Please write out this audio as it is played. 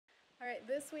All right,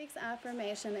 this week's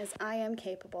affirmation is I am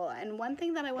capable. And one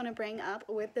thing that I want to bring up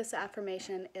with this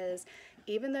affirmation is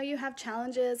even though you have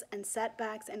challenges and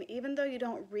setbacks, and even though you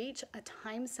don't reach a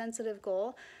time-sensitive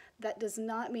goal, that does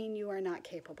not mean you are not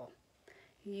capable.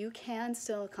 You can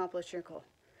still accomplish your goal.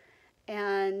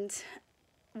 And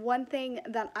one thing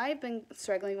that I've been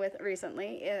struggling with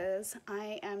recently is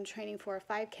I am training for a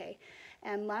 5K.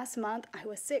 And last month I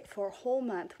was sick for a whole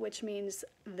month, which means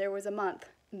there was a month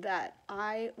that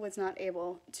I was not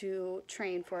able to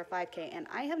train for a 5K. And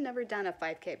I have never done a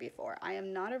 5K before. I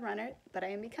am not a runner, but I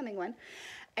am becoming one.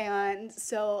 And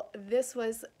so this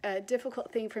was a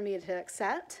difficult thing for me to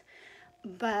accept,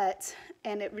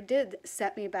 and it did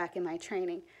set me back in my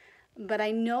training. But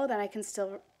I know that I can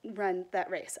still run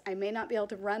that race. I may not be able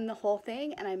to run the whole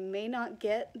thing, and I may not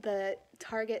get the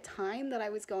target time that I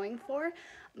was going for,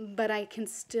 but I can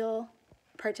still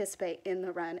participate in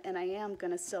the run, and I am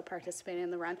going to still participate in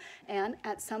the run. And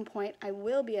at some point, I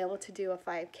will be able to do a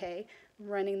 5K,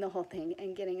 running the whole thing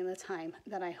and getting in the time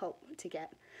that I hope to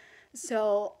get.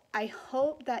 So I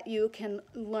hope that you can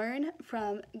learn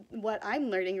from what I'm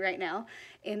learning right now,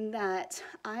 in that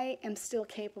I am still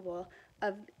capable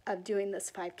of doing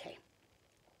this 5K.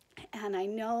 And I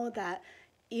know that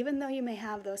even though you may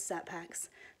have those setbacks,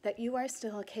 that you are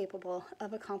still capable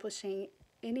of accomplishing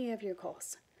any of your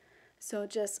goals. So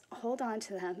just hold on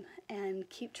to them and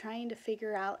keep trying to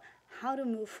figure out how to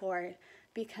move forward,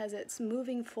 because it's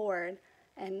moving forward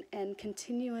and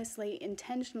continuously,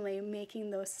 intentionally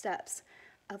making those steps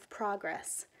of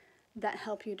progress that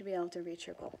help you to be able to reach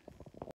your goal.